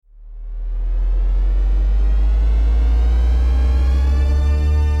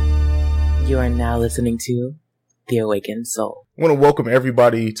are now listening to The Awakened Soul. I want to welcome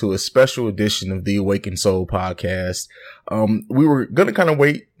everybody to a special edition of the Awakened Soul podcast. We were going to kind of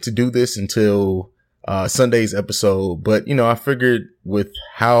wait to do this until Sunday's episode, but I figured with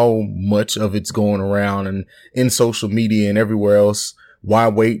how much of it's going around and in social media and everywhere else, why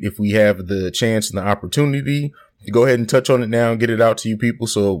wait if we have the chance and the opportunity to go ahead and touch on it now and get it out to you people.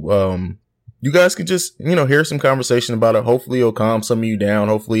 So, you guys can just, hear some conversation about it. Hopefully it'll calm some of you down.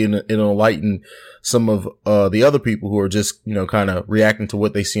 Hopefully it'll enlighten some of the other people who are just, kind of reacting to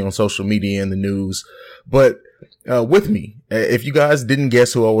what they see on social media and the news. But with me, if you guys didn't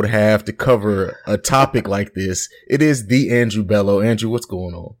guess who I would have to cover a topic like this, it is the Andrew Bello. Andrew, what's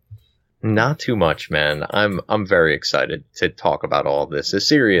going on? Not too much, man. I'm very excited to talk about all of this, as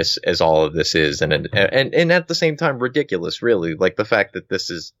serious as all of this is, and at the same time ridiculous, really. Like the fact that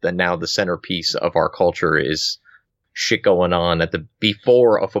this is now the centerpiece of our culture is shit going on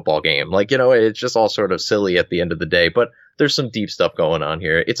before a football game. Like, it's just all sort of silly at the end of the day, but there's some deep stuff going on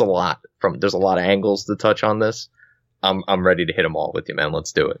here. It's a lot there's a lot of angles to touch on this. I'm ready to hit them all with you, man.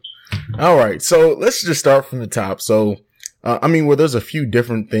 Let's do it. All right. So let's just start from the top. So, there's a few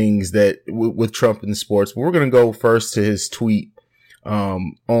different things that with Trump in sports, but we're going to go first to his tweet,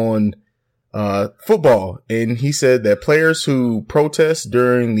 on, football. And he said that players who protest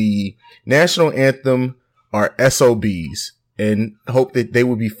during the national anthem are SOBs and hope that they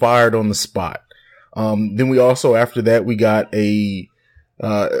would be fired on the spot. Then we also, after that, we got a,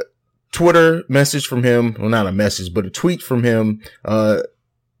 Twitter message from him. Well, not a message, but a tweet from him,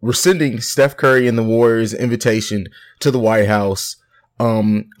 rescinding Steph Curry and the Warriors' invitation to the White House.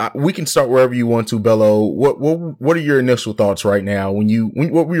 We can start wherever you want to, Bello. What are your initial thoughts right now?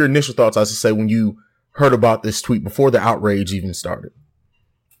 What were your initial thoughts, I should say, when you heard about this tweet before the outrage even started?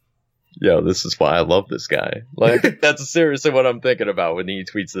 Yo, this is why I love this guy. Like, that's seriously what I'm thinking about when he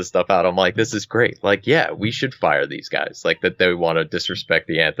tweets this stuff out. I'm like, this is great. Like, yeah, we should fire these guys. Like, that they want to disrespect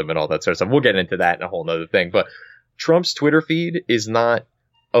the anthem and all that sort of stuff. We'll get into that in a whole nother thing. But Trump's Twitter feed is not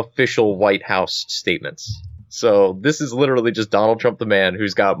official White House statements. So this is literally just Donald Trump, the man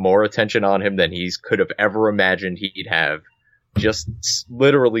who's got more attention on him than he could have ever imagined he'd have, just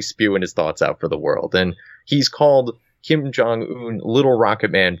literally spewing his thoughts out for the world. And he's called Kim Jong-un Little Rocket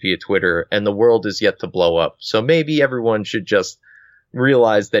Man via Twitter, and the world is yet to blow up. So maybe everyone should just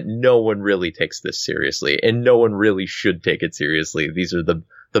realize that no one really takes this seriously, and no one really should take it seriously. These are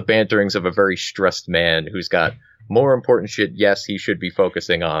the banterings of a very stressed man who's got more important shit, yes, he should be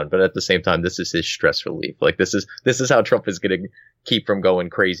focusing on, but at the same time, this is his stress relief. Like, this is how Trump is going to keep from going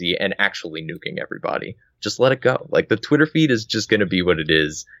crazy and actually nuking everybody. Just let it go. Like, the Twitter feed is just going to be what it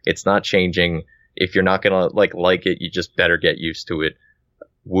is. It's not changing. If you're not going to like it, you just better get used to it.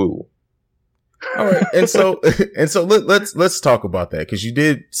 Woo. All right. And so let's talk about that, because you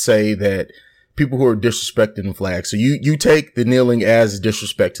did say that people who are disrespecting the flag. So you take the kneeling as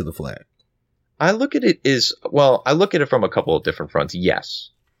disrespect to the flag. I look at it from a couple of different fronts.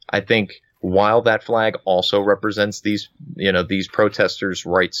 Yes. I think while that flag also represents these protesters'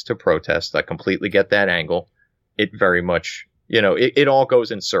 rights to protest, I completely get that angle. It very much, it all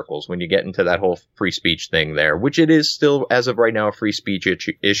goes in circles when you get into that whole free speech thing there, which it is still, as of right now, a free speech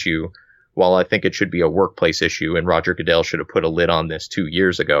issue, while I think it should be a workplace issue, and Roger Goodell should have put a lid on this 2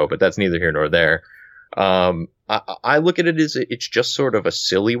 years ago, but that's neither here nor there. I look at it as it's just sort of a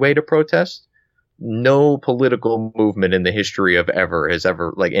silly way to protest. No political movement in the history of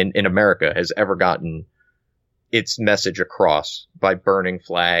in America has ever gotten its message across by burning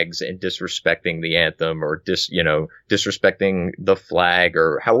flags and disrespecting the anthem, or disrespecting the flag,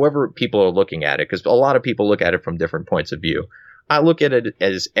 or however people are looking at it. Because a lot of people look at it from different points of view. I look at it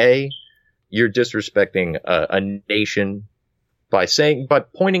as you're disrespecting a nation by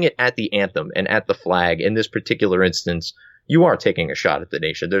pointing it at the anthem and at the flag. In this particular instance, you are taking a shot at the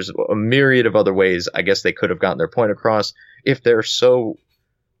nation. There's a myriad of other ways I guess they could have gotten their point across. If they're so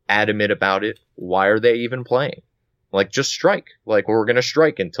adamant about it, why are they even playing? Like, just strike. Like, we're going to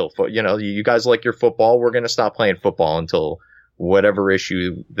strike until, you guys like your football. We're going to stop playing football until whatever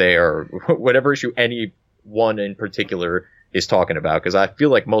issue anyone in particular is talking about. Because I feel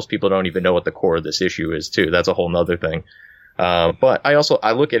like most people don't even know what the core of this issue is, too. That's a whole nother thing. But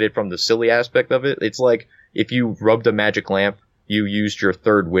I look at it from the silly aspect of it. It's like, if you rubbed a magic lamp, you used your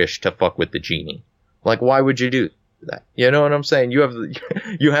third wish to fuck with the genie. Like, why would you do that? You know what I'm saying? You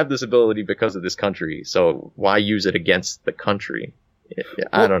have this ability because of this country, so why use it against the country?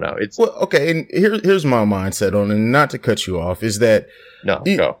 I don't know. Okay, and here's my mindset on it, and not to cut you off, is that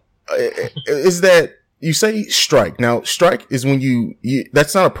go. Is that you say strike. Now, strike is when you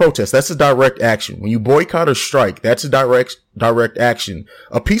that's not a protest. That's a direct action. When you boycott or strike, that's a direct action.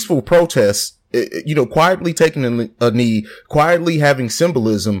 A peaceful protest, quietly taking a knee, quietly having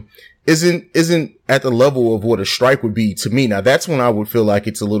symbolism isn't at the level of what a strike would be to me. Now, that's when I would feel like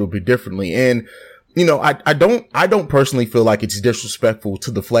it's a little bit differently. And, I don't personally feel like it's disrespectful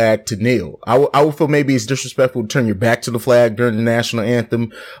to the flag to kneel. I would feel maybe it's disrespectful to turn your back to the flag during the national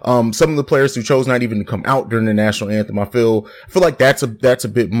anthem. Some of the players who chose not even to come out during the national anthem, I feel like that's a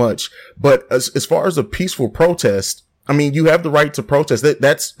bit much. But as far as a peaceful protest, I mean, you have the right to protest.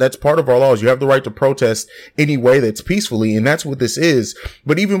 That's part of our laws. You have the right to protest any way that's peacefully. And that's what this is.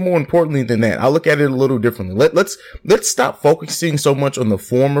 But even more importantly than that, I look at it a little differently. Let's stop focusing so much on the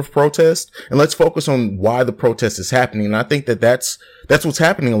form of protest and let's focus on why the protest is happening. And I think that's what's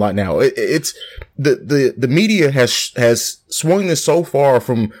happening a lot now. It's the media has swung this so far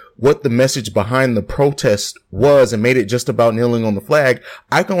from what the message behind the protest was and made it just about kneeling on the flag.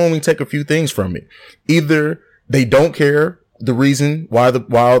 I can only take a few things from it. Either they don't care the reason why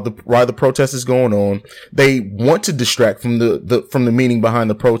the protest is going on. They want to distract from the meaning behind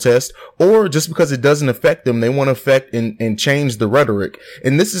the protest, or just because it doesn't affect them, they want to affect and change the rhetoric.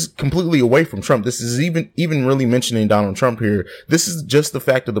 And this is completely away from Trump. This is even really mentioning Donald Trump here. This is just the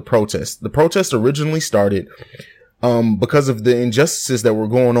fact of the protest. The protest originally started because of the injustices that were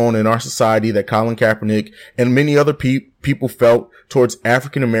going on in our society that Colin Kaepernick and many other people felt towards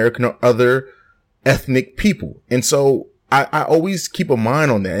African American or other ethnic people. And so I always keep a mind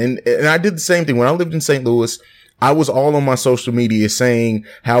on that. And I did the same thing when I lived in St. Louis. I was all on my social media saying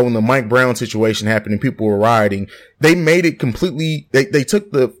how when the Mike Brown situation happened and people were rioting, they made it completely, they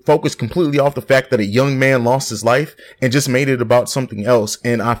took the focus completely off the fact that a young man lost his life and just made it about something else.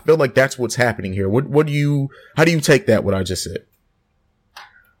 And I feel like that's what's happening here. How do you take that, what I just said?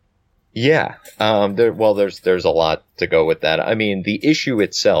 Yeah. There's a lot to go with that. I mean, the issue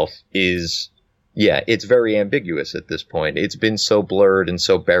itself is, yeah, it's very ambiguous at this point. It's been so blurred and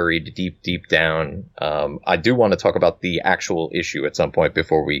so buried deep down. I do want to talk about the actual issue at some point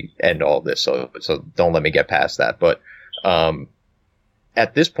before we end all this. So don't let me get past that. But,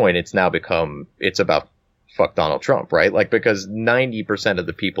 at this point, it's about fuck Donald Trump, right? Like, because 90% of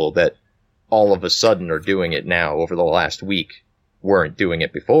the people that all of a sudden are doing it now over the last week weren't doing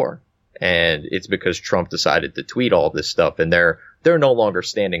it before. And it's because Trump decided to tweet all this stuff, and they're no longer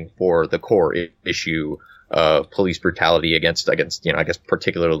standing for the core issue of police brutality against, I guess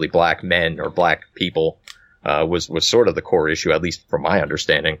particularly black men or black people, was sort of the core issue, at least from my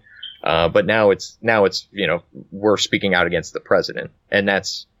understanding. But now it's, we're speaking out against the president, and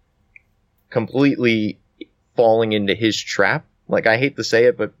that's completely falling into his trap. Like, I hate to say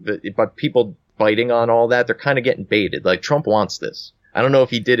it, but people biting on all that, they're kind of getting baited. Like, Trump wants this. I don't know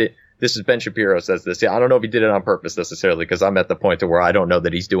if he did it. This is Ben Shapiro says this. Yeah, I don't know if he did it on purpose necessarily, because I'm at the point to where I don't know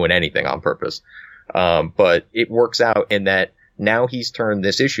that he's doing anything on purpose. But it works out in that now he's turned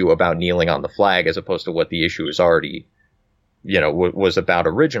this issue about kneeling on the flag as opposed to what the issue is already, was about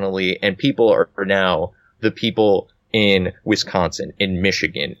originally. And people are now the people in Wisconsin, in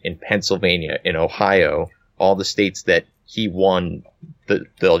Michigan, in Pennsylvania, in Ohio, all the states that he won the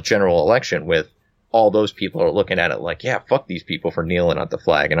general election with. All those people are looking at it like, yeah, fuck these people for kneeling on the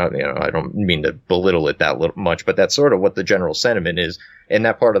flag. And I don't mean to belittle it that much, but that's sort of what the general sentiment is in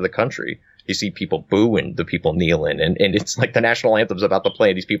that part of the country. You see people booing the people kneeling, and it's like the national anthem's about to play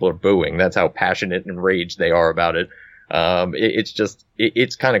and these people are booing. That's how passionate and enraged they are about it.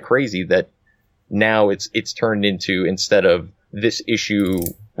 It's kind of crazy that now it's turned into, instead of this issue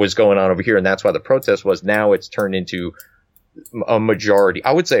was going on over here and that's why the protest was, now it's turned into a majority,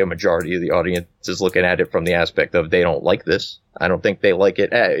 I would say a majority of the audience is looking at it from the aspect of they don't like this. I don't think they like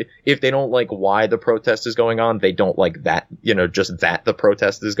it. If they don't like why the protest is going on, they don't like that, just that the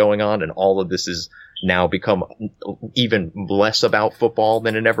protest is going on, and all of this is now become even less about football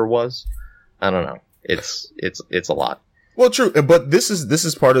than it ever was. I don't know. It's a lot. Well, true. But this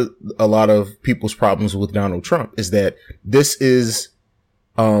is part of a lot of people's problems with Donald Trump, is that this is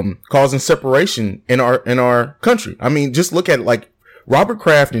causing separation in our country. I mean, just look at like Robert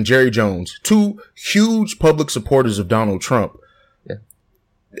Kraft and Jerry Jones, two huge public supporters of Donald Trump,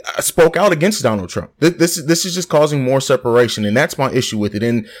 spoke out against Donald Trump. This is just causing more separation, and that's my issue with it.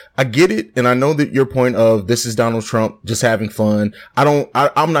 And I get it, and I know that your point of this is Donald Trump just having fun.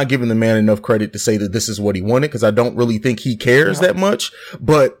 I'm not giving the man enough credit to say that this is what he wanted, because I don't really think he cares that much.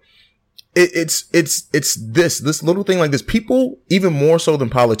 But it's this little thing like this. People, even more so than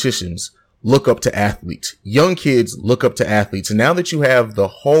politicians, look up to athletes. Young kids look up to athletes. And now that you have the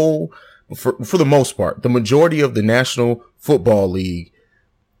whole, for the most part, the majority of the National Football League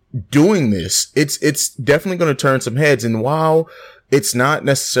doing this, it's definitely going to turn some heads. And while it's not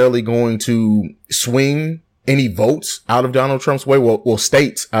necessarily going to swing any votes out of Donald Trump's way, well,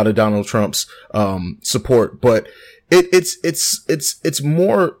 states out of Donald Trump's, support, but it's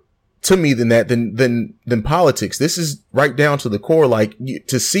more to me than that, than politics. This is right down to the core. Like,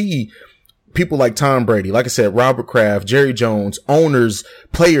 to see people like Tom Brady, like I said, Robert Kraft, Jerry Jones, owners,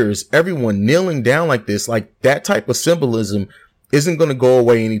 players, everyone kneeling down like this, like that type of symbolism isn't going to go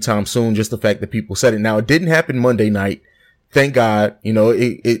away anytime soon. Just the fact that people said it. Now, it didn't happen Monday night. Thank God,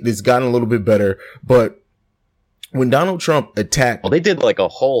 it's gotten a little bit better, but when Donald Trump attacked, well, they did like a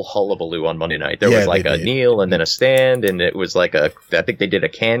whole hullabaloo on Monday night. There was like a kneel and then a stand, and it was like I think they did a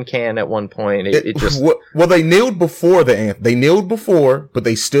can at one point. It just well, they kneeled before the anthem. They kneeled before, but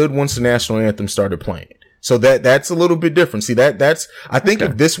they stood once the national anthem started playing. So that's a little bit different. See, that's I think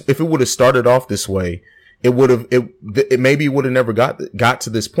if it would have started off this way, it maybe would have never got to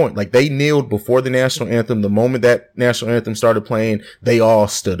this point. Like, they kneeled before the national anthem. The moment that national anthem started playing, they all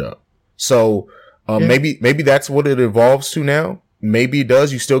stood up. So. Maybe that's what it evolves to now. Maybe it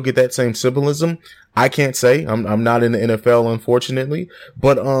does. You still get that same symbolism. I can't say. I'm not in the NFL, unfortunately.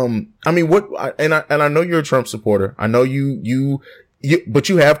 But, I mean, and I know you're a Trump supporter. I know but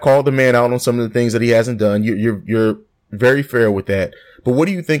you have called the man out on some of the things that he hasn't done. You're very fair with that. But what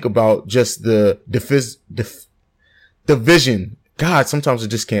do you think about just the division? God, sometimes I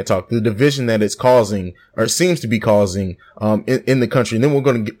just can't talk. The division that it's causing, or seems to be causing, in the country. And then we're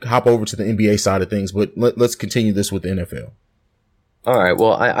going to hop over to the NBA side of things, but let's continue this with the NFL. All right.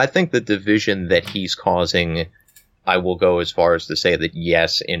 Well, I think the division that he's causing, I will go as far as to say that,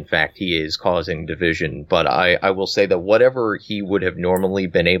 yes, in fact, he is causing division. But I will say that whatever he would have normally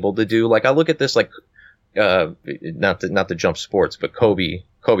been able to do, like, I look at this like, not to jump sports, but Kobe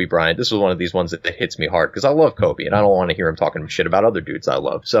Bryant. This was one of these ones that hits me hard because I love Kobe and I don't want to hear him talking shit about other dudes I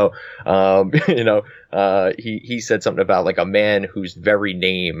love. So, he said something about like a man whose very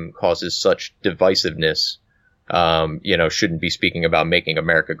name causes such divisiveness, shouldn't be speaking about making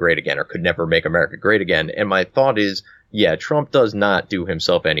America great again, or could never make America great again. And my thought is, yeah, Trump does not do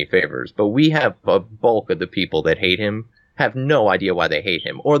himself any favors, but we have a bulk of the people that hate him have no idea why they hate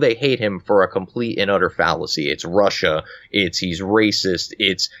him, or they hate him for a complete and utter fallacy. It's Russia. It's he's racist.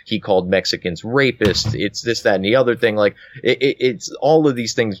 It's he called Mexicans rapists. It's this, that, and the other thing. Like it's all of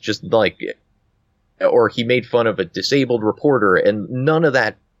these things just like, or he made fun of a disabled reporter, and none of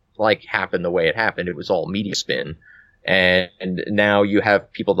that like happened the way it happened. It was all media spin. And now you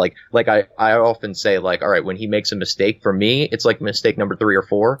have people like I often say, like, all right, when he makes a mistake, for me, it's like mistake number 3 or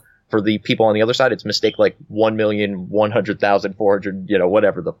 4. For the people on the other side, it's mistake like 1,100,400,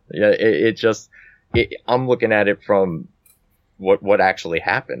 whatever I'm looking at it from what actually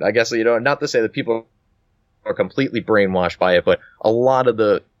happened. I guess, not to say that people are completely brainwashed by it, but a lot of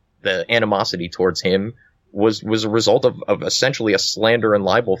the animosity towards him was a result of essentially a slander and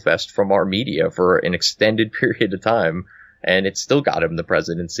libel fest from our media for an extended period of time. And it still got him the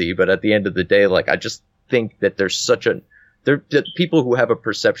presidency. But at the end of the day, like, I just think that there's people who have a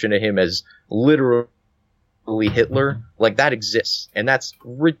perception of him as literally Hitler, like, that exists, and that's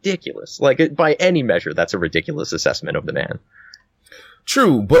ridiculous. Like, by any measure, that's a ridiculous assessment of the man.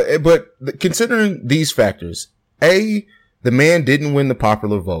 True, but considering these factors, the man didn't win the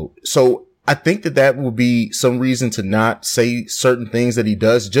popular vote, so I think that will be some reason to not say certain things that he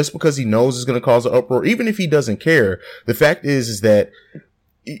does just because he knows it's going to cause an uproar, even if he doesn't care. The fact is that,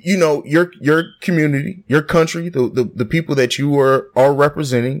 your community, your country, the people that you are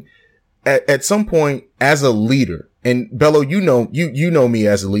representing at some point as a leader. And Bello, you know me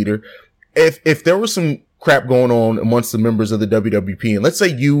as a leader. If there was some crap going on amongst the members of the WWP, and let's say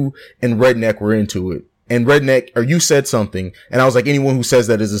you and Redneck were into it, and Redneck, or you said something, and I was like, anyone who says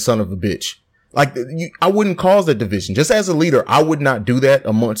that is a son of a bitch. Like, I wouldn't cause that division. Just as a leader, I would not do that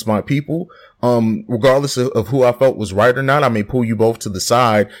amongst my people. Regardless of who I felt was right or not, I may pull you both to the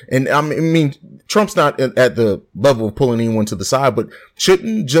side. And I mean, Trump's not at the level of pulling anyone to the side, but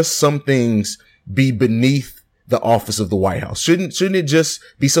shouldn't just some things be beneath the office of the White House? Shouldn't it just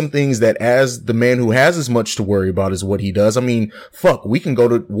be some things that, as the man who has as much to worry about as what he does? I mean, fuck, we can go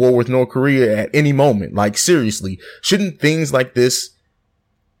to war with North Korea at any moment. Like, seriously, shouldn't things like this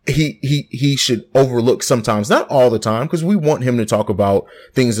he should overlook sometimes, not all the time, because we want him to talk about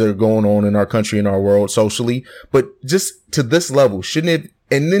things that are going on in our country and our world socially, but just to this level, shouldn't it?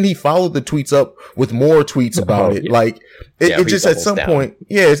 And then he followed the tweets up with more tweets about it. Yeah. Like, it just at some point,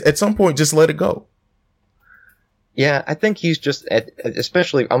 at some point, just let it go. Yeah, I think he's just,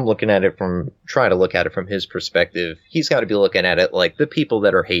 especially, I'm trying to look at it from his perspective. He's got to be looking at it like the people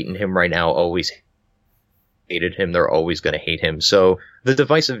that are hating him right now always hated him, they're always going to hate him. So the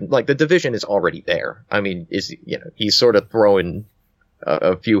division is already there. I mean, he's sort of throwing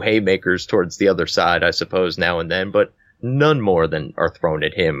a few haymakers towards the other side, I suppose, now and then, but none more than are thrown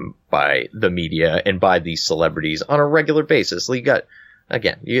at him by the media and by these celebrities on a regular basis. You got,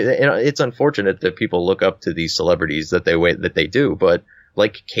 again, it's unfortunate that people look up to these celebrities that they do, but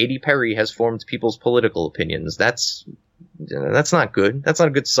like Katy Perry has formed people's political opinions. That's not good. That's not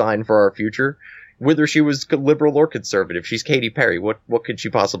a good sign for our future. Whether she was liberal or conservative, she's Katy Perry. What could she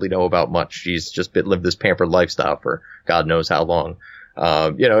possibly know about much? She's just lived this pampered lifestyle for God knows how long.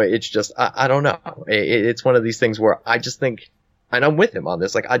 It's just, I don't know. It's one of these things where I just think, and I'm with him on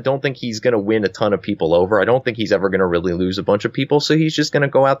this, like, I don't think he's going to win a ton of people over. I don't think he's ever going to really lose a bunch of people. So he's just going to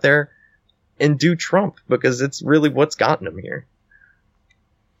go out there and do Trump because it's really what's gotten him here.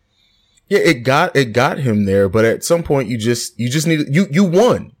 Yeah, it got him there, but at some point you just need, you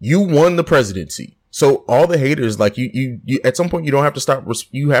won the presidency. So all the haters, like you at some point you have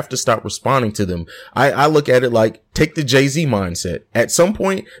to stop responding to them. I look at it like, take the Jay-Z mindset. At some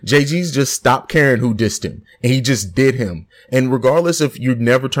point, Jay-Z's just stopped caring who dissed him and he just did him. And regardless if you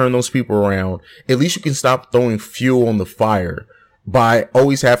never turn those people around, at least you can stop throwing fuel on the fire by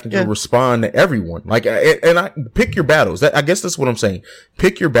always having to respond to everyone. Like, and I pick your battles. I guess that's what I'm saying.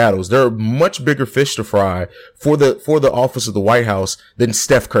 Pick your battles. There are much bigger fish to fry for the office of the White House than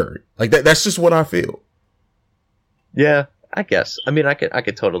Steph Curry. Like that's just what I feel. Yeah, I guess. I mean, I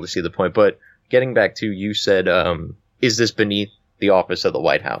could totally see the point, but getting back to, you said, is this beneath the office of the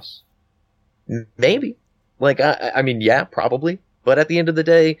White House? Maybe. Like, I mean, yeah, probably. But at the end of the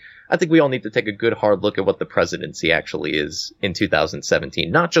day, I think we all need to take a good hard look at what the presidency actually is in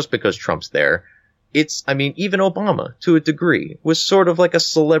 2017. Not just because Trump's there. I mean, even Obama, to a degree, was sort of like a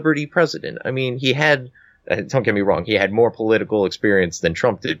celebrity president. I mean, he had, don't get me wrong, he had more political experience than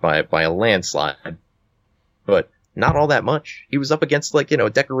Trump did by a landslide. But not all that much. He was up against, like, a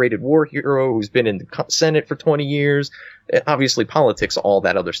decorated war hero who's been in the Senate for 20 years. Obviously, politics, all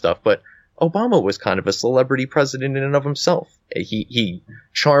that other stuff. But Obama was kind of a celebrity president in and of himself. He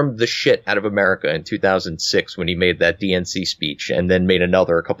charmed the shit out of America in 2006 when he made that DNC speech, and then made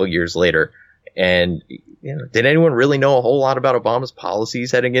another a couple of years later. And, did anyone really know a whole lot about Obama's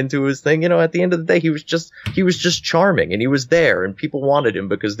policies heading into his thing? At the end of the day, he was just charming, and he was there, and people wanted him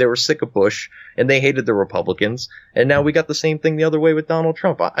because they were sick of Bush and they hated the Republicans. And now we got the same thing the other way with Donald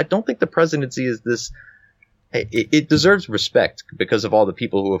Trump. I don't think the presidency is this. It deserves respect because of all the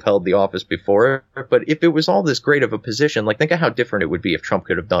people who have held the office before it. But if it was all this great of a position, like, think of how different it would be if Trump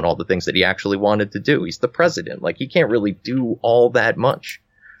could have done all the things that he actually wanted to do. He's the president. Like, he can't really do all that much.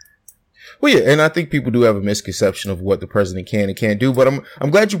 Well, yeah, and I think people do have a misconception of what the president can and can't do. But I'm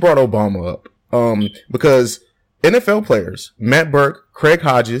glad you brought Obama up, because NFL players, Matt Burke, Craig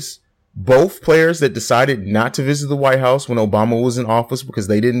Hodges, both players that decided not to visit the White House when Obama was in office because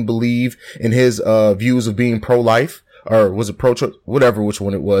they didn't believe in his views of being pro-life, or was it pro-choice, whatever, which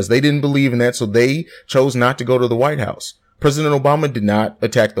one it was. They didn't believe in that, so they chose not to go to the White House. President Obama did not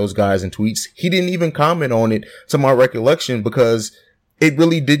attack those guys in tweets. He didn't even comment on it, to my recollection, because it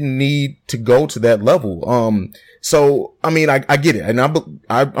really didn't need to go to that level. So, I mean, I get it. And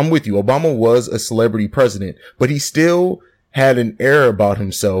I'm with you. Obama was a celebrity president, but he still had an air about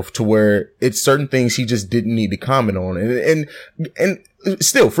himself to where it's certain things he just didn't need to comment on. And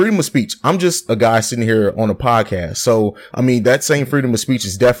still, freedom of speech. I'm just a guy sitting here on a podcast. So, I mean, that same freedom of speech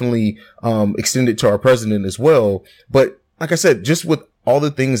is definitely, extended to our president as well. But like I said, just with all the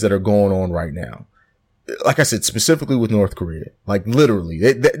things that are going on right now, like I said, specifically with North Korea, like literally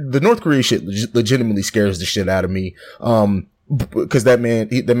the North Korea shit legitimately scares the shit out of me. Because that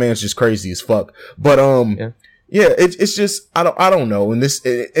man's just crazy as fuck. But, yeah, it's just, I don't know.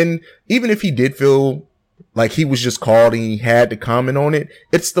 And even if he did feel like he was just called and he had to comment on it,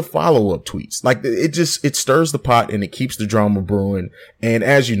 it's the follow-up tweets. Like, it stirs the pot and it keeps the drama brewing. And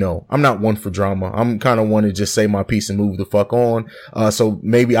as you know, I'm not one for drama. I'm kind of one to just say my piece and move the fuck on. So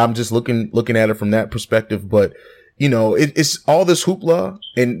maybe I'm just looking at it from that perspective. But, it's all this hoopla,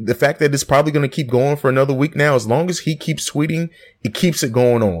 and the fact that it's probably going to keep going for another week now. As long as he keeps tweeting, it keeps it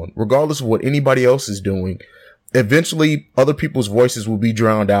going on, regardless of what anybody else is doing. Eventually, other people's voices will be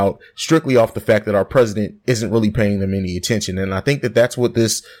drowned out strictly off the fact that our president isn't really paying them any attention. And I think that that's what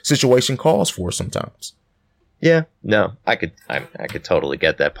this situation calls for sometimes. Yeah, no, I could totally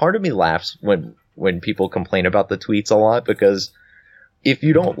get that. Part of me laughs when people complain about the tweets a lot, because if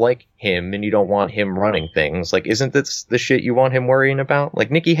you don't like him and you don't want him running things, like, isn't this the shit you want him worrying about? Like,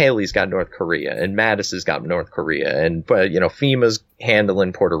 Nikki Haley's got North Korea, and Mattis has got North Korea, and, FEMA's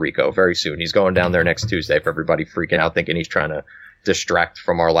handling Puerto Rico very soon. He's going down there next Tuesday for everybody freaking out thinking he's trying to, distract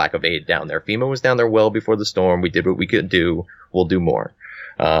from our lack of aid down there. FEMA was down there well before the storm. We did what we could do. We'll do more.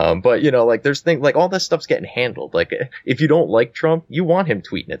 But like there's things like all this stuff's getting handled. Like if you don't like Trump, you want him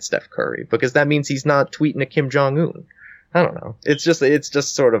tweeting at Steph Curry because that means he's not tweeting at Kim Jong-un. I don't know. It's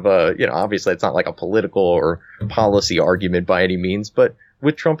just sort of a, obviously it's not like a political or policy argument by any means, but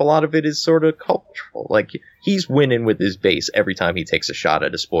with Trump, a lot of it is sort of cultural. Like he's winning with his base every time he takes a shot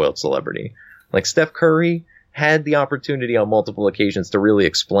at a spoiled celebrity. Like Steph Curry had the opportunity on multiple occasions to really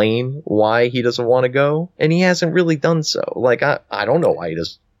explain why he doesn't want to go, and he hasn't really done so. Like I don't know why he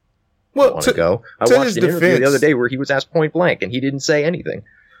doesn't want to go. I watched an interview the other day where he was asked point blank, and he didn't say anything.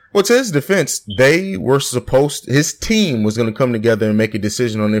 Well, to his defense, his team was going to come together and make a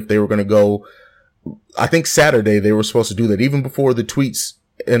decision on if they were going to go. I think Saturday they were supposed to do that even before the tweets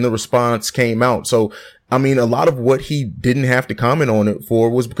and the response came out. So, I mean, a lot of what he didn't have to comment on it for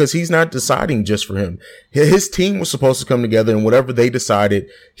was because he's not deciding just for him. His team was supposed to come together and whatever they decided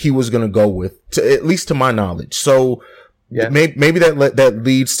he was going to go with, at least to my knowledge. So, yeah. Maybe that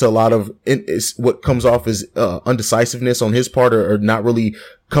leads to a lot of what comes off as undecisiveness on his part or not really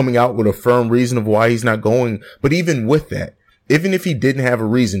coming out with a firm reason of why he's not going. But even with that, even if he didn't have a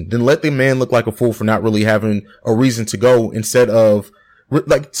reason, then let the man look like a fool for not really having a reason to go instead of,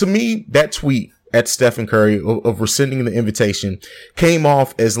 like, to me, that tweet at Stephen Curry of rescinding the invitation came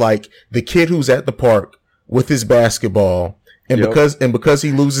off as like the kid who's at the park with his basketball. And because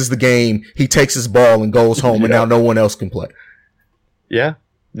he loses the game, he takes his ball and goes home, and now no one else can play. Yeah,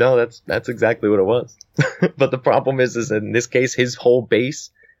 no, that's exactly what it was. But the problem is in this case, his whole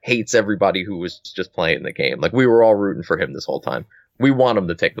base hates everybody who was just playing the game. Like we were all rooting for him this whole time. We want him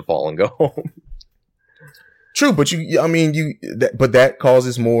to take the ball and go home. True, but but that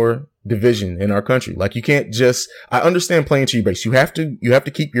causes more division in our country. Like you can't I understand playing to your base. You have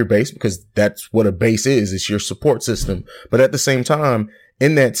to keep your base because that's what a base is. It's your support system. But at the same time,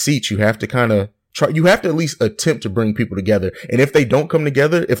 in that seat, you have to kind of you have to at least attempt to bring people together. And if they don't come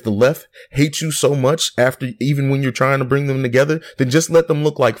together, if the left hates you so much even when you're trying to bring them together, then just let them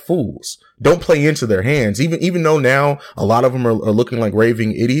look like fools. Don't play into their hands. Even though now a lot of them are looking like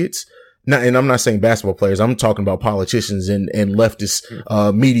raving idiots. And I'm not saying basketball players. I'm talking about politicians and leftist,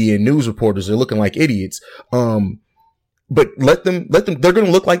 media and news reporters. They're looking like idiots. But let them, they're going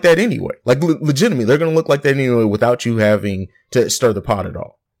to look like that anyway. Like legitimately, they're going to look like that anyway without you having to stir the pot at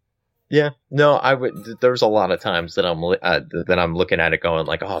all. Yeah, no, there's a lot of times that I'm looking at it going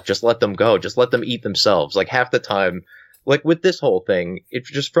like, oh, just let them go. Just let them eat themselves. Like half the time, like with this whole thing,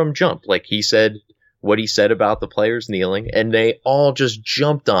 it's just from jump. Like he said what he said about the players kneeling, and they all just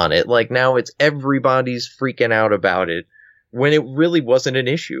jumped on it. Like now it's everybody's freaking out about it when it really wasn't an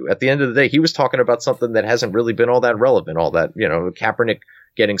issue. At the end of the day, he was talking about something that hasn't really been all that relevant. All that, Kaepernick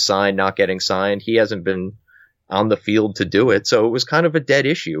getting signed, not getting signed. He hasn't been on the field to do it. So it was kind of a dead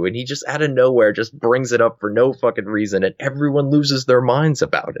issue. And he just out of nowhere just brings it up for no fucking reason. And everyone loses their minds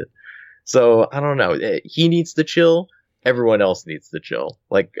about it. So I don't know. He needs to chill. Everyone else needs to chill.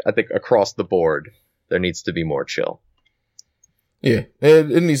 Like I think across the board, there needs to be more chill. Yeah,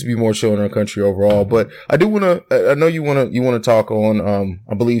 it needs to be more chill in our country overall. But I do want to, I know you want to talk on,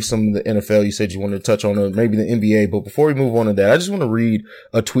 I believe some of the NFL, you said you wanted to touch on maybe the NBA. But before we move on to that, I just want to read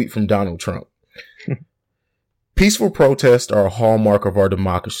a tweet from Donald Trump. Peaceful protests are a hallmark of our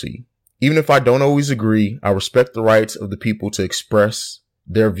democracy. Even if I don't always agree, I respect the rights of the people to express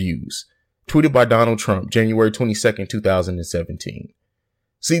their views. Tweeted by Donald Trump, January 22nd, 2017.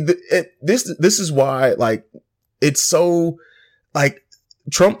 See, this is why, like, it's so, like,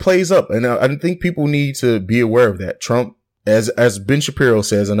 Trump plays up. And I think people need to be aware of that. Trump, as Ben Shapiro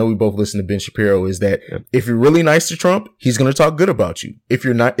says, I know we both listen to Ben Shapiro, is that if you're really nice to Trump, he's going to talk good about you. If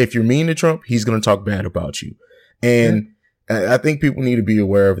you're mean to Trump, he's going to talk bad about you. And I think people need to be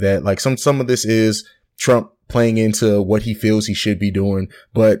aware of that. Like some of this is Trump playing into what he feels he should be doing.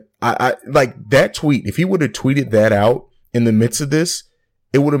 But I like that tweet. If he would have tweeted that out in the midst of this,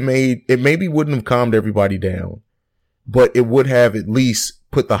 it maybe wouldn't have calmed everybody down, but it would have at least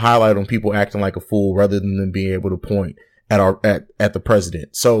put the highlight on people acting like a fool rather than them being able to point at the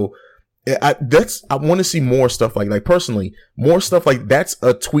president. So I want to see more stuff like personally, more stuff like that's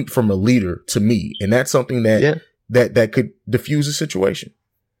a tweet from a leader to me. And that's something that could diffuse a situation.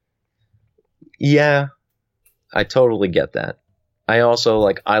 Yeah, I totally get that. I also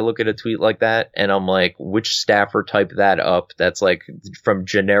I look at a tweet like that and I'm like, which staffer typed that up? That's like from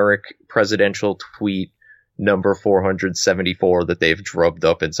generic presidential tweet number 474 that they've drubbed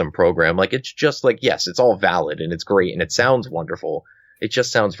up in some program. Like, it's just like, yes, it's all valid and it's great and it sounds wonderful. It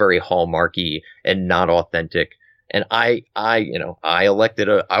just sounds very hallmarky and not authentic. And I elected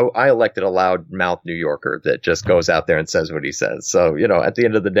a loudmouth New Yorker that just goes out there and says what he says. So, at the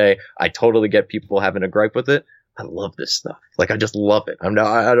end of the day, I totally get people having a gripe with it. I love this stuff. Like, I just love it.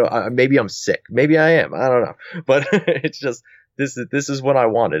 Maybe I'm sick. Maybe I am. I don't know. But it's just, this is what I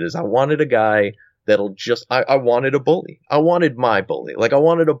wanted, is I wanted a guy that'll just, I wanted a bully. I wanted my bully. Like, I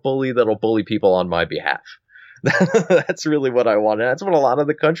wanted a bully that'll bully people on my behalf. That's really what I wanted. That's what a lot of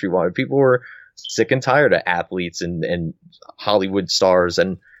the country wanted. People were sick and tired of athletes and Hollywood stars.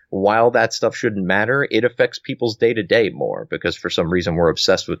 And while that stuff shouldn't matter, it affects people's day to day more, because for some reason we're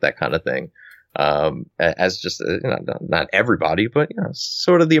obsessed with that kind of thing. As just, not everybody, but,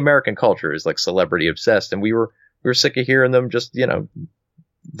 sort of the American culture is like celebrity obsessed. And we were sick of hearing them just,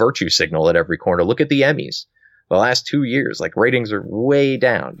 virtue signal at every corner. Look at the Emmys. The last 2 years, like, ratings are way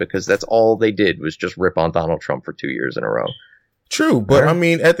down because that's all they did was just rip on Donald Trump for 2 years in a row. True, but I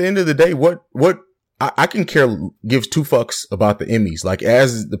mean, at the end of the day, what I can give two fucks about the Emmys. Like,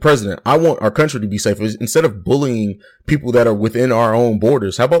 as the president, I want our country to be safe. Instead of bullying people that are within our own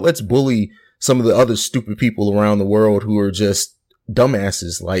borders, how about let's bully some of the other stupid people around the world who are just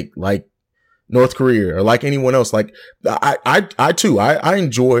dumbasses, like North Korea or like anyone else. Like, I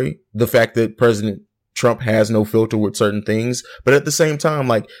enjoy the fact that President Trump has no filter with certain things, but at the same time,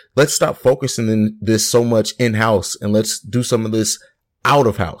 like, let's stop focusing in this so much in house and let's do some of this out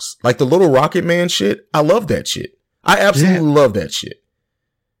of house. Like the Little Rocket Man shit. I love that shit. I absolutely love that shit.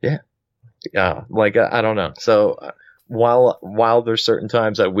 Yeah. Yeah. Like, I don't know. So while there's certain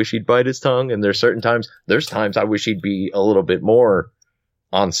times I wish he'd bite his tongue, and there's times I wish he'd be a little bit more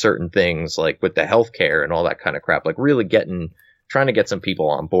on certain things, like with the healthcare and all that kind of crap, like really trying to get some people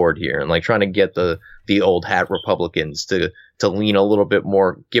on board here, and like trying to get the old hat Republicans to lean a little bit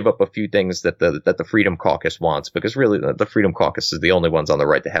more, give up a few things that the Freedom Caucus wants, because really the Freedom Caucus is the only ones on the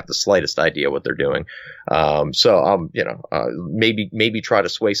right that have the slightest idea what they're doing. Maybe try to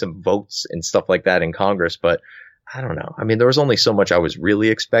sway some votes and stuff like that in Congress, but I don't know. I mean, there was only so much I was really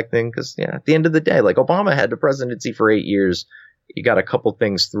expecting, because at the end of the day, like, Obama had the presidency for 8 years. You got a couple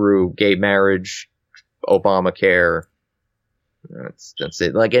things through: gay marriage, Obamacare. That's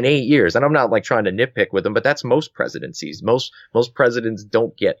it. Like, in 8 years, and I'm not like trying to nitpick with them, but that's most presidencies. Most presidents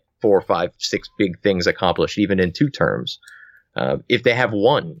don't get 4, 5, 6 big things accomplished, even in 2 terms. If they have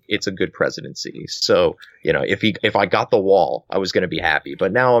one, it's a good presidency. So, if I got the wall, I was going to be happy.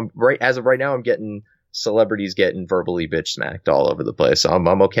 But now as of right now, I'm getting celebrities getting verbally bitch smacked all over the place. So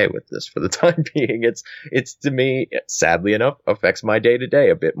I'm okay with this for the time being. It's to me, sadly enough, affects my day to day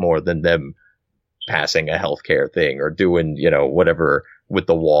a bit more than them passing a healthcare thing or doing, whatever with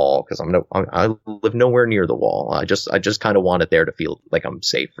the wall. Cause I live nowhere near the wall. I just kind of want it there to feel like I'm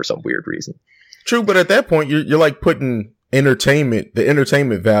safe for some weird reason. True. But at that point, you're like putting the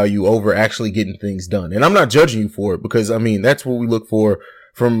entertainment value over actually getting things done. And I'm not judging you for it, because I mean, that's what we look for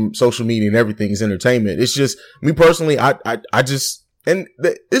from social media and everything is entertainment. It's just me personally.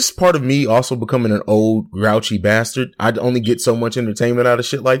 This part of me also becoming an old grouchy bastard. I only get so much entertainment out of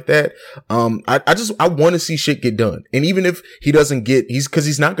shit like that. I want to see shit get done. And even if he doesn't cause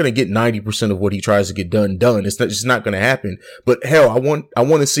he's not going to get 90% of what he tries to get done. It's just not going to happen. But hell, I want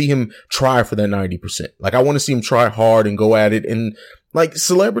to see him try for that 90%. Like, I want to see him try hard and go at it. And like,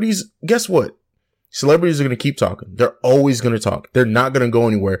 celebrities, guess what? Celebrities are going to keep talking. They're always going to talk. They're not going to go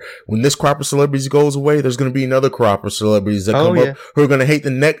anywhere. When this crop of celebrities goes away, there's going to be another crop of celebrities that come up who are going to hate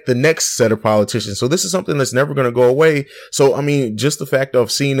the next set of politicians. So this is something that's never going to go away. So, I mean, just the fact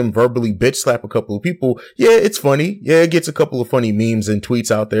of seeing him verbally bitch slap a couple of people. Yeah, it's funny. Yeah, it gets a couple of funny memes and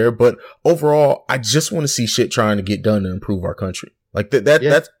tweets out there. But overall, I just want to see shit trying to get done to improve our country. Like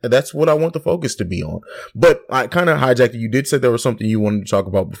that's what I want the focus to be on. But I kind of hijacked it. You did say there was something you wanted to talk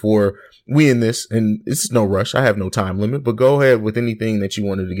about before we end this, and this is no rush. I have no time limit, but go ahead with anything that you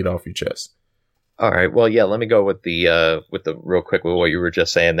wanted to get off your chest. All right. Well, yeah, let me go with the real quick with what you were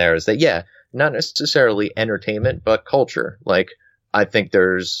just saying there, is that, not necessarily entertainment, but culture. Like, I think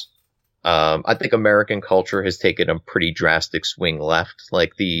I think American culture has taken a pretty drastic swing left.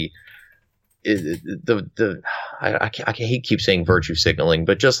 Like I keep saying virtue signaling,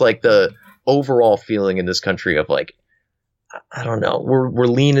 but just like the overall feeling in this country of like, I don't know, we're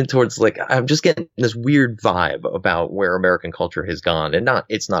leaning towards, like, I'm just getting this weird vibe about where American culture has gone, and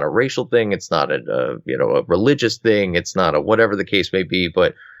it's not a racial thing, it's not a religious thing, it's not a whatever the case may be,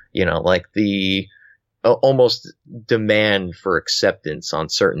 but like the almost demand for acceptance on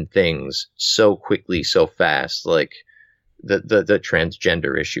certain things so quickly, so fast, like. The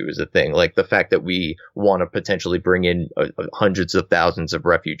transgender issue is a thing. Like the fact that we want to potentially bring in hundreds of thousands of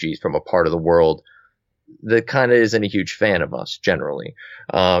refugees from a part of the world that kind of isn't a huge fan of us generally.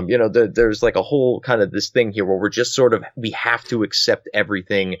 There's like a whole kind of this thing here where we're just sort of, we have to accept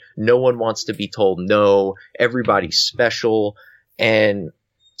everything. No one wants to be told no. Everybody's special. And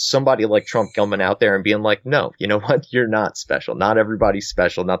somebody like Trump coming out there and being like, no, you know what? You're not special. Not everybody's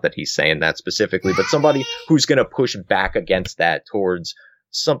special. Not that he's saying that specifically, but somebody who's going to push back against that towards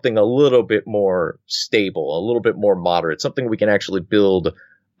something a little bit more stable, a little bit more moderate, something we can actually build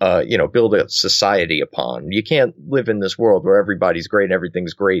a society upon. You can't live in this world where everybody's great and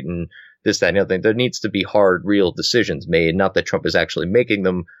everything's great and this, that, and the other thing. There needs to be hard, real decisions made. Not that Trump is actually making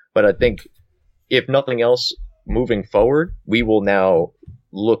them, but I think if nothing else, moving forward, we will now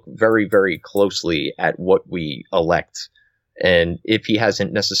look very, very closely at what we elect. And if he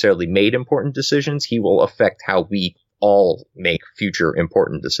hasn't necessarily made important decisions, he will affect how we all make future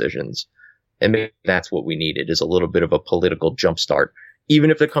important decisions. And maybe that's what we needed, is a little bit of a political jumpstart,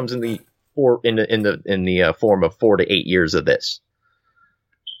 even if it comes in the form of 4 to 8 years of this.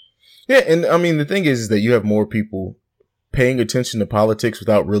 Yeah, and I mean the thing is that you have more people paying attention to politics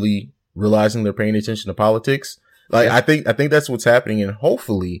without really realizing they're paying attention to politics. Like, yeah. I think that's what's happening, and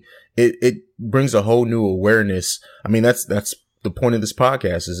hopefully it brings a whole new awareness. I mean, that's the point of this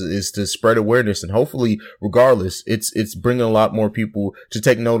podcast is to spread awareness, and hopefully, regardless, it's bringing a lot more people to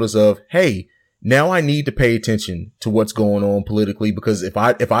take notice of, hey, now I need to pay attention to what's going on politically, because if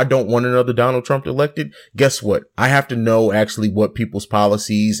I don't want another Donald Trump elected, guess what? I have to know actually what people's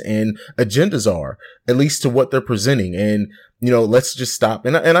policies and agendas are, at least to what they're presenting. And, let's just stop.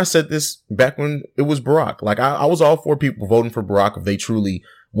 And I said this back when it was Barack. Like, I was all for people voting for Barack if they truly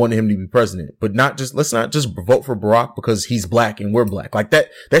wanted him to be president, but let's not just vote for Barack because he's black and we're black. Like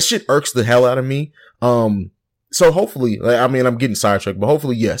that shit irks the hell out of me. So hopefully, I'm getting sidetracked, but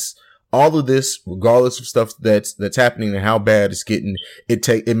hopefully, yes, all of this, regardless of stuff that's happening and how bad it's getting,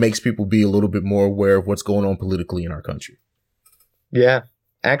 it makes people be a little bit more aware of what's going on politically in our country. Yeah.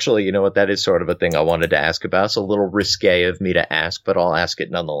 Actually, you know what? That is sort of a thing I wanted to ask about. It's a little risque of me to ask, but I'll ask it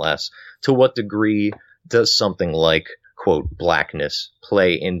nonetheless. To what degree does something like, quote, blackness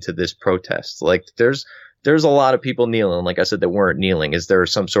play into this protest? Like, there's a lot of people kneeling, like I said, that weren't kneeling. Is there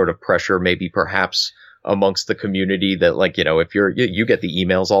some sort of pressure, maybe perhaps amongst the community that, like, if you get the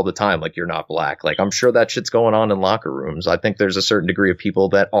emails all the time, like, you're not black. Like, I'm sure that shit's going on in locker rooms. I think there's a certain degree of people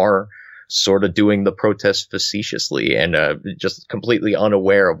that are sort of doing the protest facetiously and just completely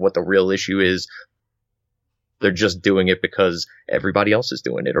unaware of what the real issue is. They're just doing it because everybody else is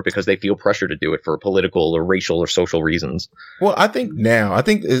doing it, or because they feel pressure to do it for political or racial or social reasons. Well, I think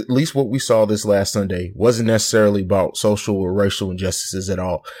at least what we saw this last Sunday wasn't necessarily about social or racial injustices at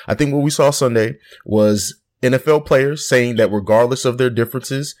all. I think what we saw Sunday was NFL players saying that regardless of their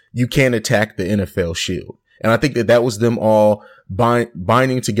differences, you can't attack the NFL shield. And I think that was them all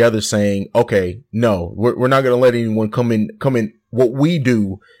binding together saying, okay, no, we're not going to let anyone come in what we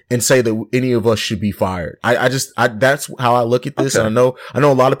do and say that any of us should be fired. That's how I look at this. Okay. And I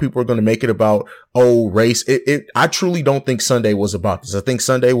know a lot of people are going to make it about, race. I truly don't think Sunday was about this. I think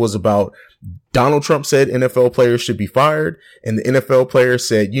Sunday was about Donald Trump said NFL players should be fired. And the NFL players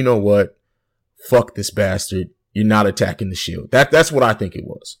said, you know what? Fuck this bastard. You're not attacking the shield. That's what I think it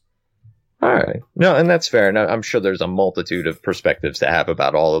was. All right. No, and that's fair. And I'm sure there's a multitude of perspectives to have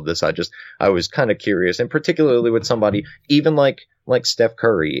about all of this. I was kind of curious, and particularly with somebody even like Steph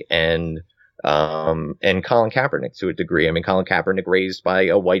Curry and Colin Kaepernick to a degree. I mean, Colin Kaepernick raised by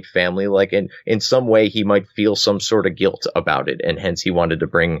a white family, like in some way he might feel some sort of guilt about it. And hence he wanted to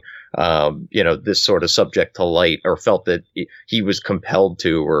bring, this sort of subject to light, or felt that he was compelled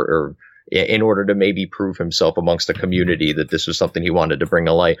to, or in order to maybe prove himself amongst the community that this was something he wanted to bring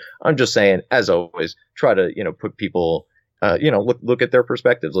to light. I'm just saying, as always, try to, put people, look at their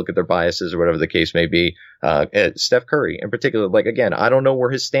perspectives, look at their biases, or whatever the case may be. Steph Curry in particular, like, again, I don't know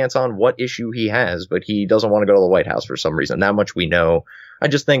where his stance on what issue he has, but he doesn't want to go to the White House for some reason. That much we know. I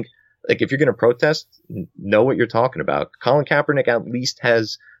just think, like, if you're going to protest, know what you're talking about. Colin Kaepernick at least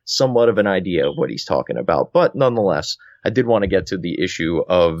has somewhat of an idea of what he's talking about. But nonetheless, I did want to get to the issue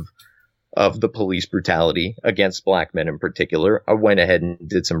of the police brutality against black men in particular. I went ahead and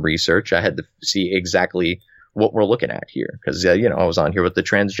did some research. I had to see exactly what we're looking at here, because, I was on here with the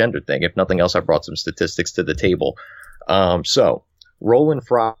transgender thing. If nothing else, I brought some statistics to the table. So Roland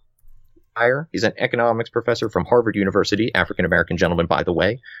Fryer, he's an economics professor from Harvard University, African-American gentleman, by the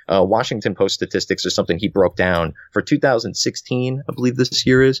way. Washington Post statistics are something he broke down for 2016, I believe this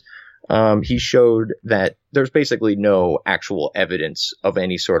year is. He showed that there's basically no actual evidence of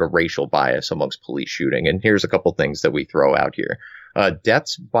any sort of racial bias amongst police shooting. And here's a couple things that we throw out here.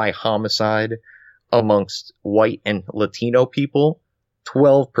 Deaths by homicide amongst white and Latino people,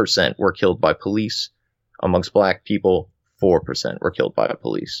 12% were killed by police. Amongst black people, 4% were killed by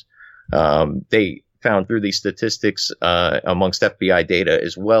police. They found through these statistics amongst FBI data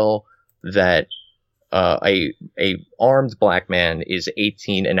as well that a armed black man is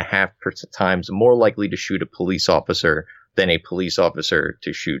 18.5 times more likely to shoot a police officer than a police officer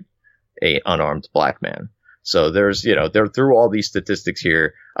to shoot a unarmed black man. So there's, they're through all these statistics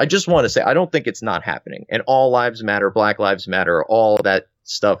here. I just want to say, I don't think it's not happening. And all lives matter, Black lives matter, all that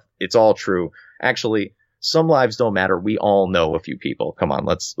stuff. It's all true. Actually, some lives don't matter. We all know a few people. Come on,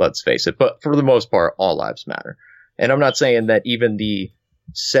 let's face it. But for the most part, all lives matter. And I'm not saying that even the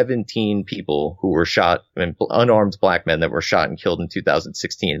 17 people who were shot, unarmed black men that were shot and killed in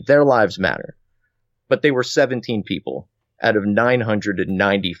 2016, their lives matter. But they were 17 people out of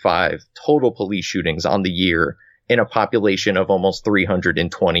 995 total police shootings on the year in a population of almost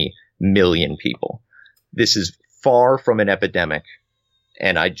 320 million people. This is far from an epidemic,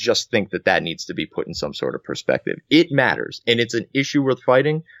 and I just think that needs to be put in some sort of perspective. It matters, and it's an issue worth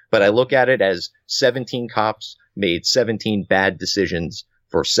fighting, but I look at it as 17 cops made 17 bad decisions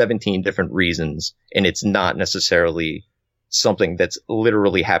for 17 different reasons, and it's not necessarily something that's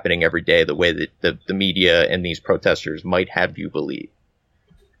literally happening every day the way that the media and these protesters might have you believe.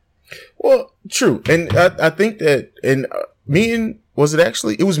 Well, true. And I think that, and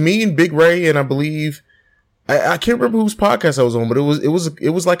it was me and Big Ray, and I believe, I can't remember whose podcast I was on, but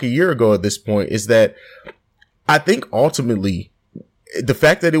it was like a year ago at this point, is that I think ultimately the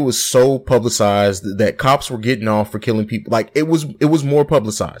fact that it was so publicized that cops were getting off for killing people, like it was more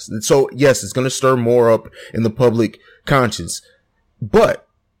publicized. And so yes, it's going to stir more up in the public conscience. But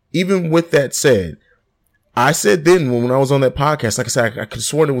even with that said, I said then when I was on that podcast, like I said, I could have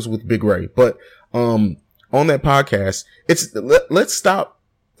sworn it was with Big Ray, but, on that podcast, let's stop.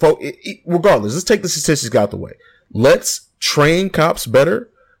 Regardless, let's take the statistics out the way. Let's train cops better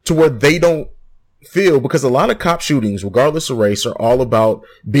to where they don't feel, because a lot of cop shootings, regardless of race, are all about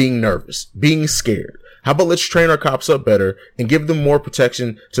being nervous, being scared. How about let's train our cops up better and give them more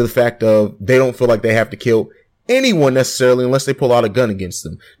protection to the fact of they don't feel like they have to kill anyone necessarily unless they pull out a gun against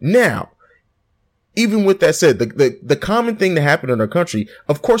them. Now, even with that said, the common thing that happened in our country,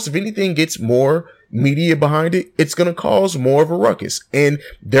 of course, if anything gets more media behind it, it's going to cause more of a ruckus. And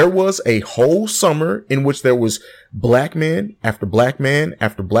there was a whole summer in which there was black man after black man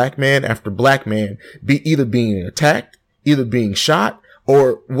after black man after black man either being attacked, either being shot,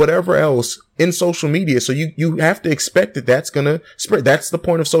 or whatever else in social media. So you have to expect that that's going to spread. That's the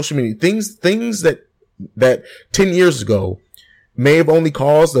point of social media. Things that 10 years ago may have only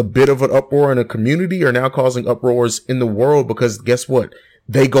caused a bit of an uproar in a community are now causing uproars in the world, because guess what?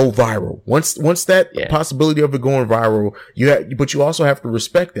 They go viral. Once that possibility of it going viral, but you also have to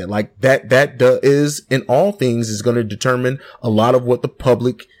respect that. Like that is in all things is going to determine a lot of what the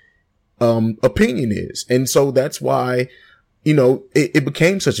public, opinion is. And so that's why, it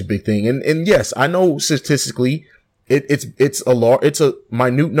became such a big thing. And yes, I know statistically it's a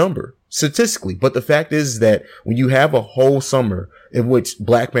minute number statistically, but the fact is that when you have a whole summer in which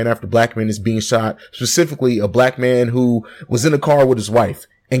black man after black man is being shot, specifically a black man who was in a car with his wife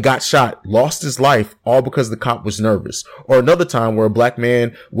and got shot, lost his life all because the cop was nervous, or another time where a black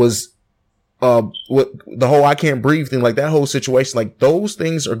man was, with the whole I can't breathe thing, like that whole situation, like those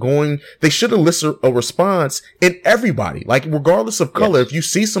things they should elicit a response in everybody, like regardless of color. Yes. If you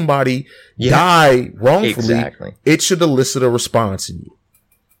see somebody die wrongfully, it should elicit a response in you.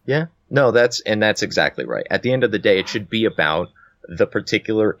 Yeah, no, that's exactly right. At the end of the day, it should be about the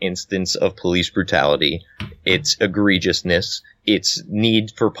particular instance of police brutality, its egregiousness, its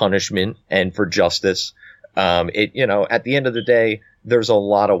need for punishment and for justice. At the end of the day, there's a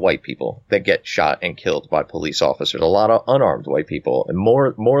lot of white people that get shot and killed by police officers, a lot of unarmed white people, and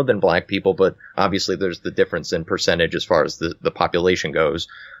more than black people, but obviously there's the difference in percentage as far as the population goes.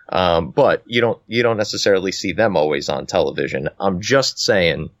 But you don't necessarily see them always on television. I'm just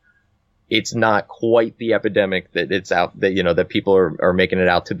saying it's not quite the epidemic that it's out that people are making it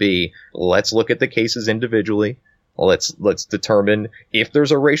out to be. Let's look at the cases individually. Let's determine if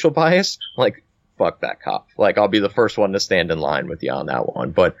there's a racial bias. Like, fuck that cop. Like, I'll be the first one to stand in line with you on that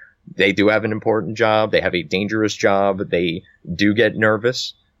one. But they do have an important job. They have a dangerous job. They do get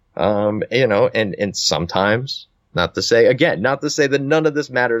nervous. And sometimes, not to say that none of this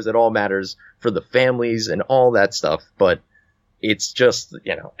matters. It all matters for the families and all that stuff. But it's just,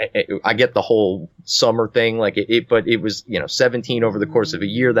 I get the whole summer thing, but it was, 17 over the course of a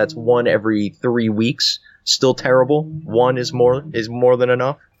year. That's one every 3 weeks. Still terrible. One is more than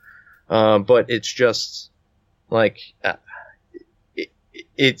enough. But it's just like,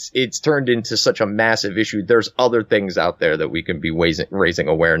 it's turned into such a massive issue. There's other things out there that we can be raising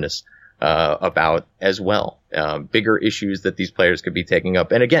awareness about as well. Bigger issues that these players could be taking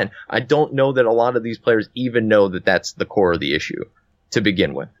up. And again, I don't know that a lot of these players even know that that's the core of the issue to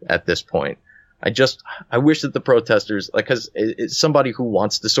begin with at this point. I wish that the protesters, like, cause it's somebody who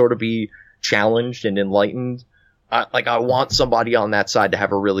wants to sort of be challenged and enlightened. I want somebody on that side to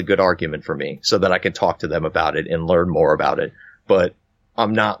have a really good argument for me so that I can talk to them about it and learn more about it. But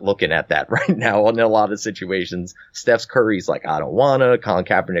I'm not looking at that right now in a lot of situations. Steph Curry's like, I don't wanna. Colin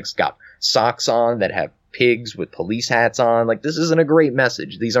Kaepernick's got socks on that have pigs with police hats on. Like, this isn't a great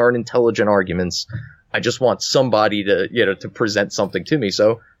message. These aren't intelligent arguments. I just want somebody to, to present something to me.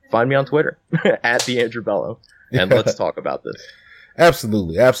 So find me on Twitter at the Andrew Bello, and let's talk about this.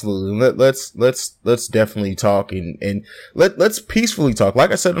 Absolutely. Let's definitely talk and let's peacefully talk.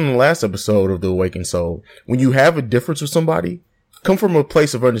 Like I said in the last episode of The Awakened Soul, when you have a difference with somebody, come from a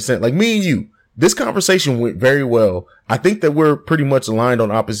place of understanding. Like me and you, this conversation went very well. I think that we're pretty much aligned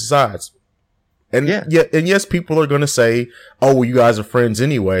on opposite sides. And yes, people are going to say, oh, well, you guys are friends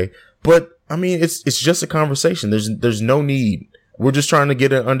anyway. But I mean, it's just a conversation. There's no need. We're just trying to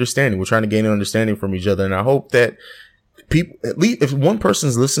get an understanding. We're trying to gain an understanding from each other. And I hope that people, at least if one person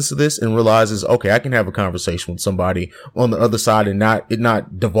listens to this and realizes, okay, I can have a conversation with somebody on the other side and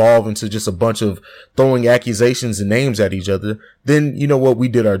not devolve into just a bunch of throwing accusations and names at each other, then you know what? We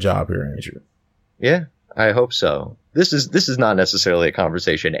did our job here, Andrew. Yeah, I hope so. This is not necessarily a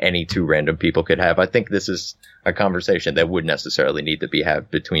conversation any two random people could have. I think this is a conversation that would necessarily need to be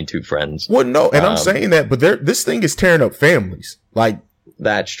had between two friends. Well, no, and I'm saying that, but this thing is tearing up families. Like,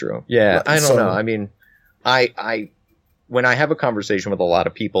 that's true. Yeah, I don't know. I mean, when I have a conversation with a lot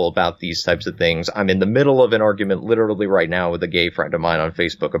of people about these types of things, I'm in the middle of an argument literally right now with a gay friend of mine on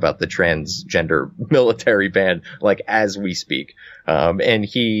Facebook about the transgender military ban, like, as we speak. And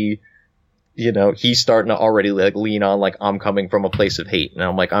he's starting to already like lean on, like, I'm coming from a place of hate. And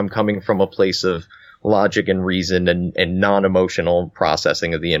I'm like, I'm coming from a place of logic and reason and non-emotional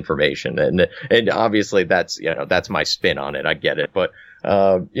processing of the information. And obviously that's my spin on it. I get it. But,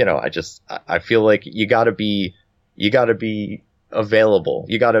 I feel like you gotta be available.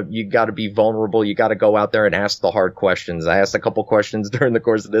 You gotta be vulnerable. You gotta go out there and ask the hard questions. I asked a couple questions during the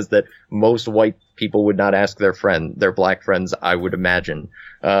course of this that most white people would not ask their black friends, I would imagine.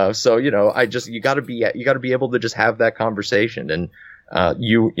 You gotta be able to just have that conversation. And,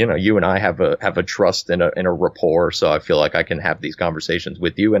 you and I have a trust and a rapport. So I feel like I can have these conversations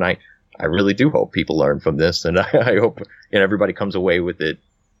with you. And I really do hope people learn from this. And I hope, everybody comes away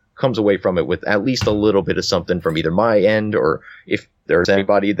from it with at least a little bit of something from either my end, or if there's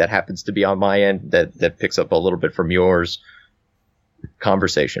anybody that happens to be on my end that picks up a little bit from yours.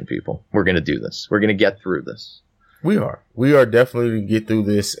 Conversation, people. We're going to do this. We're going to get through this. We are definitely going to get through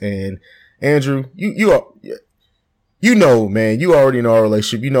this. And Andrew, man, you already know our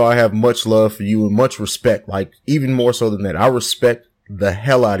relationship. I have much love for you and much respect, like even more so than that. I respect the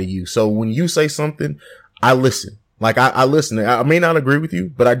hell out of you. So when you say something, I listen. Like I listen. I may not agree with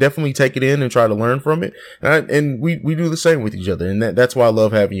you, but I definitely take it in and try to learn from it. And we do the same with each other. And that's why I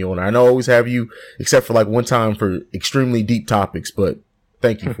love having you on. I know I always have you, except for like one time for extremely deep topics, but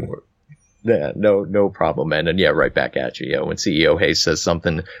thank you for it. Yeah, no problem, man. And yeah, right back at you. When CEO Hayes says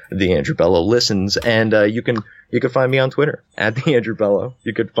something, the Andrew Bello listens. And you can find me on Twitter at the Andrew Bello.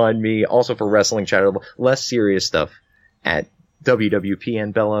 You could find me also for wrestling chatter, less serious stuff, at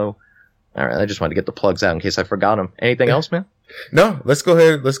WWPN Bello. All right, I just wanted to get the plugs out in case I forgot them. Anything else, man? No, let's go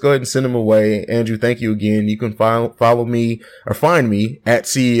ahead and send them away. Andrew, thank you again. You can follow me or find me at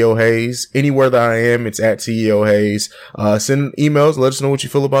CEO Hayes. Anywhere that I am, it's at CEO Hayes. Send emails. Let us know what you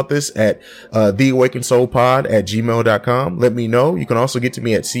feel about this at theawakenedsoulpod@gmail.com. Let me know. You can also get to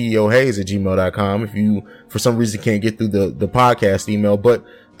me at ceohayes@gmail.com if you, for some reason, can't get through the podcast email. But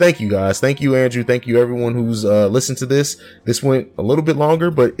thank you, guys. Thank you, Andrew. Thank you, everyone who's listened to this. This went a little bit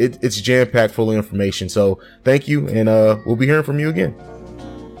longer, but it's jam-packed full of information. So thank you, and we'll be hearing from you again.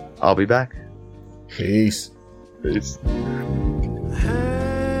 I'll be back. Peace. Peace.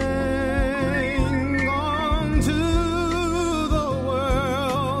 Hang on to the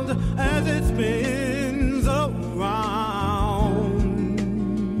world as it spins around.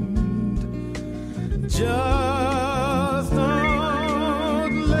 Just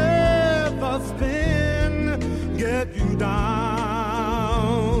don't let the spin get you down.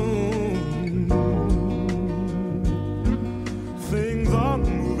 Things are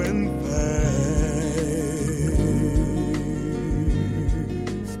moving fast.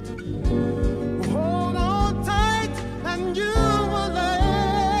 Hold on tight and you will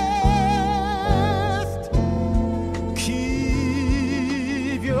last.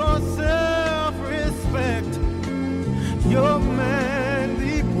 Keep your self-respect, your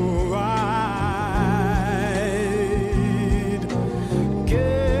manly pride.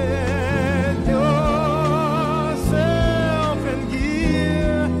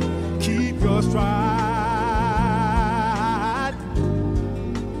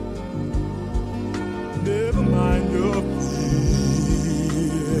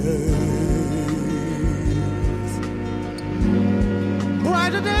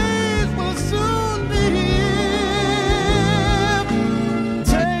 days will soon be